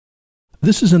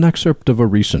This is an excerpt of a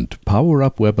recent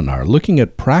PowerUp webinar looking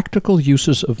at practical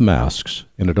uses of masks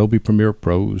in Adobe Premiere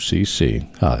Pro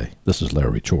CC. Hi, this is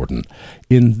Larry Jordan.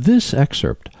 In this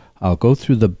excerpt, I'll go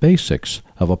through the basics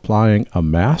of applying a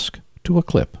mask to a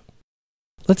clip.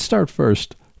 Let's start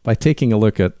first by taking a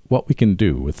look at what we can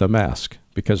do with a mask,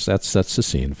 because that sets the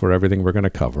scene for everything we're going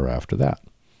to cover after that.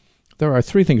 There are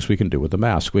three things we can do with a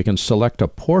mask. We can select a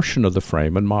portion of the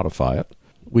frame and modify it.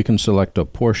 We can select a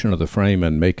portion of the frame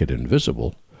and make it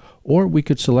invisible, or we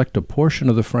could select a portion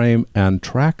of the frame and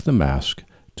track the mask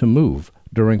to move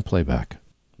during playback.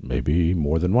 Maybe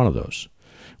more than one of those.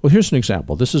 Well, here's an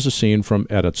example. This is a scene from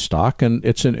Edit Stock, and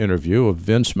it's an interview of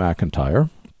Vince McIntyre.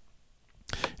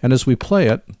 And as we play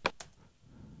it,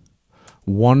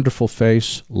 wonderful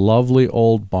face, lovely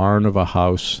old barn of a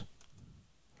house.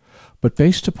 But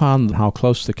based upon how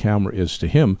close the camera is to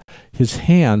him, his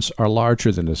hands are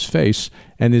larger than his face,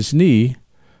 and his knee,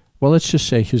 well, let's just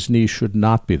say his knee should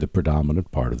not be the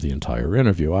predominant part of the entire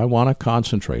interview. I want to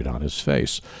concentrate on his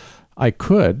face. I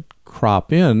could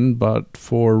crop in, but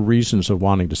for reasons of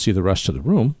wanting to see the rest of the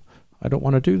room, I don't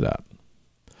want to do that.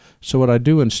 So what I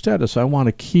do instead is I want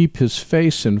to keep his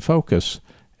face in focus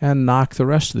and knock the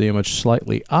rest of the image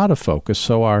slightly out of focus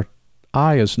so our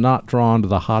eye is not drawn to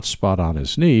the hot spot on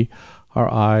his knee,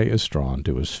 our eye is drawn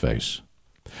to his face.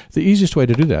 The easiest way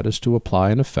to do that is to apply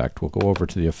an effect. We'll go over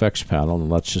to the effects panel and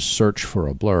let's just search for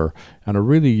a blur. And a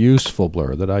really useful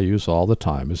blur that I use all the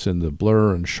time is in the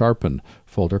Blur and Sharpen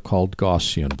folder called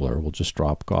Gaussian Blur. We'll just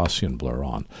drop Gaussian Blur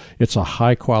on. It's a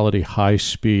high quality, high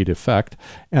speed effect,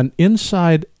 and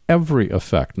inside every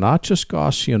effect, not just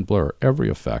Gaussian Blur, every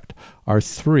effect, are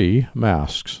three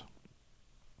masks.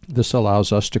 This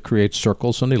allows us to create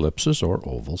circles and ellipses, or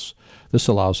ovals. This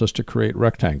allows us to create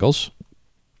rectangles.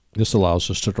 This allows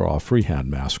us to draw a freehand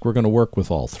mask. We're going to work with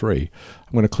all three.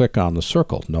 I'm going to click on the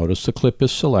circle. Notice the clip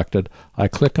is selected. I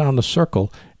click on the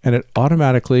circle, and it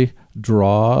automatically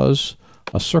draws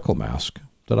a circle mask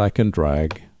that I can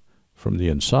drag from the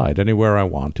inside, anywhere I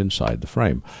want inside the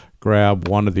frame. Grab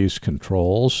one of these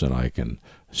controls, and I can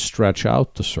stretch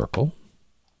out the circle.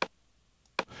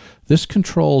 This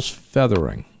controls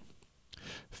feathering.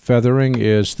 Feathering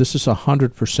is, this is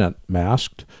 100%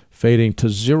 masked, fading to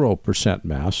 0%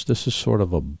 masked. This is sort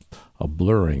of a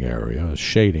blurring area, a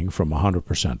shading from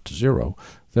 100% to 0.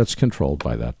 That's controlled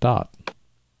by that dot.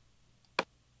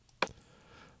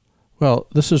 Well,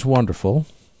 this is wonderful.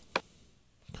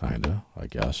 Kinda, I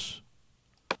guess.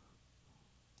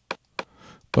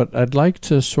 But I'd like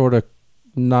to sort of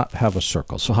not have a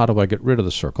circle. So how do I get rid of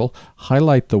the circle?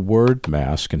 Highlight the word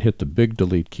mask and hit the big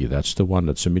delete key. That's the one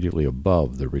that's immediately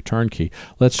above the return key.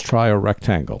 Let's try a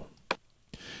rectangle.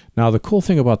 Now the cool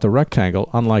thing about the rectangle,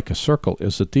 unlike a circle,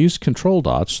 is that these control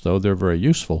dots, though they're very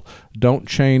useful, don't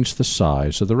change the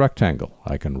size of the rectangle.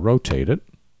 I can rotate it.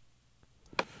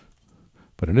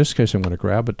 But in this case, I'm going to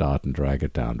grab a dot and drag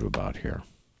it down to about here.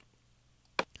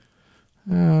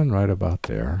 And right about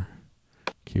there.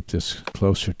 Keep this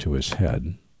closer to his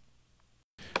head.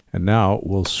 And now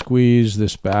we'll squeeze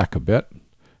this back a bit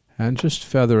and just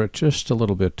feather it just a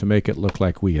little bit to make it look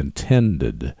like we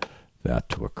intended that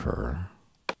to occur.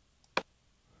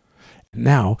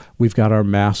 Now we've got our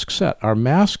mask set. Our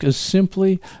mask is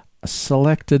simply a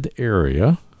selected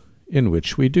area in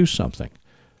which we do something.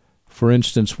 For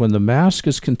instance, when the mask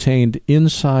is contained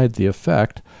inside the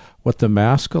effect, what the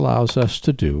mask allows us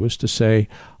to do is to say,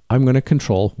 I'm going to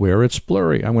control where it's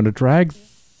blurry. I'm going to drag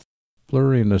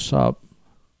blurriness up.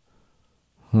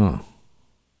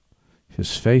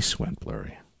 His face went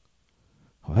blurry.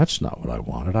 Well, that's not what I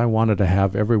wanted. I wanted to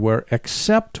have everywhere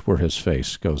except where his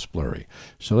face goes blurry.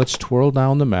 So let's twirl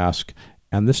down the mask,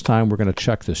 and this time we're going to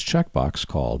check this checkbox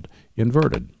called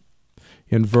Inverted.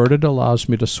 Inverted allows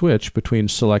me to switch between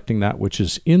selecting that which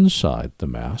is inside the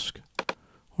mask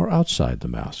or outside the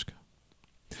mask.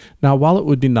 Now, while it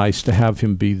would be nice to have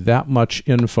him be that much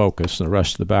in focus and the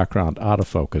rest of the background out of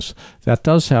focus, that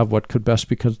does have what could best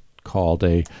be called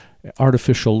a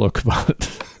artificial look about it.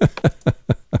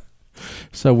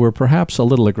 So we're perhaps a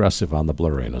little aggressive on the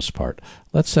blurriness part.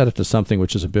 Let's set it to something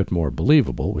which is a bit more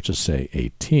believable, which is, say,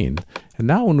 18. And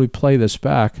now when we play this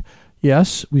back,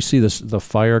 yes, we see the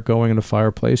fire going in a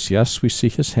fireplace. Yes, we see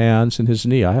his hands and his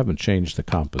knee. I haven't changed the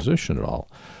composition at all.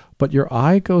 But your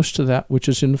eye goes to that which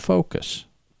is in focus.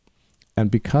 And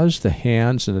because the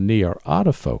hands and the knee are out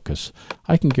of focus,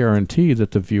 I can guarantee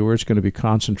that the viewer is going to be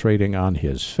concentrating on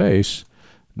his face,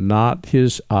 not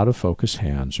his out of focus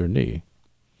hands or knee.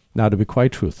 Now, to be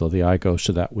quite truthful, the eye goes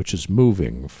to that which is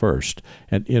moving first,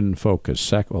 and in focus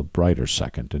second, well, brighter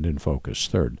second, and in focus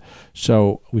third.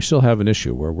 So we still have an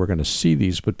issue where we're going to see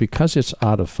these, but because it's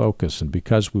out of focus and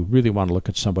because we really want to look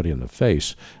at somebody in the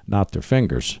face, not their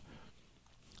fingers,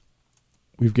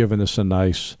 we've given this a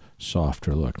nice,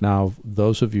 softer look. Now,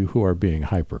 those of you who are being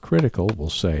hypercritical will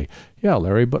say, yeah,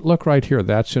 Larry, but look right here,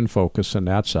 that's in focus and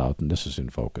that's out, and this is in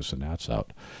focus and that's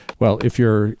out. Well, if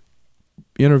your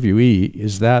interviewee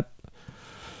is that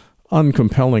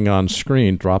uncompelling on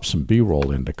screen, drop some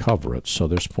B-roll in to cover it. So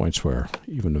there's points where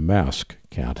even the mask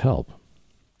can't help.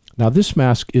 Now, this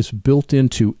mask is built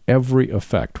into every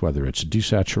effect, whether it's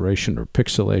desaturation or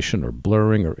pixelation or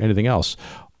blurring or anything else.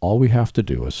 All we have to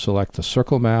do is select the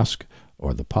circle mask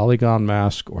or the polygon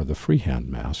mask or the freehand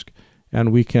mask,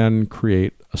 and we can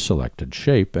create a selected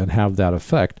shape and have that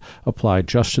effect applied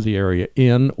just to the area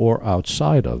in or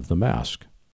outside of the mask.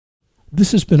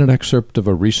 This has been an excerpt of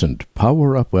a recent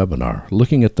PowerUp webinar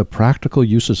looking at the practical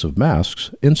uses of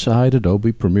masks inside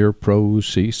Adobe Premiere Pro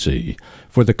CC.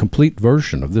 For the complete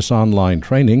version of this online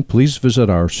training, please visit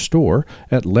our store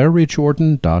at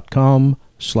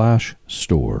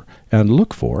larryjordan.com/store and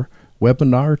look for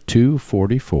Webinar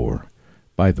 244.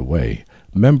 By the way,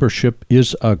 membership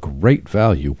is a great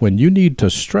value when you need to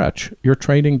stretch your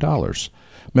training dollars.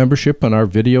 Membership in our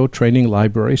video training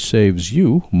library saves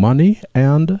you money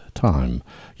and time.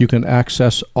 You can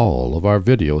access all of our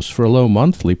videos for a low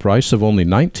monthly price of only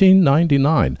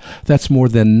 $19.99. That's more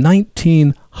than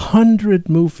 1,900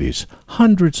 movies,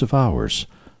 hundreds of hours,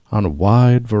 on a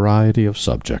wide variety of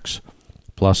subjects.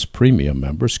 Plus, premium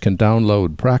members can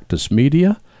download practice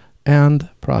media and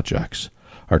projects.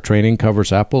 Our training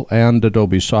covers Apple and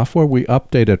Adobe software. We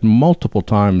update it multiple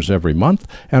times every month.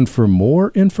 And for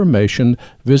more information,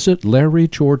 visit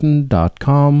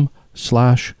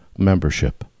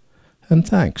larryjordan.com/membership. And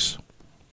thanks.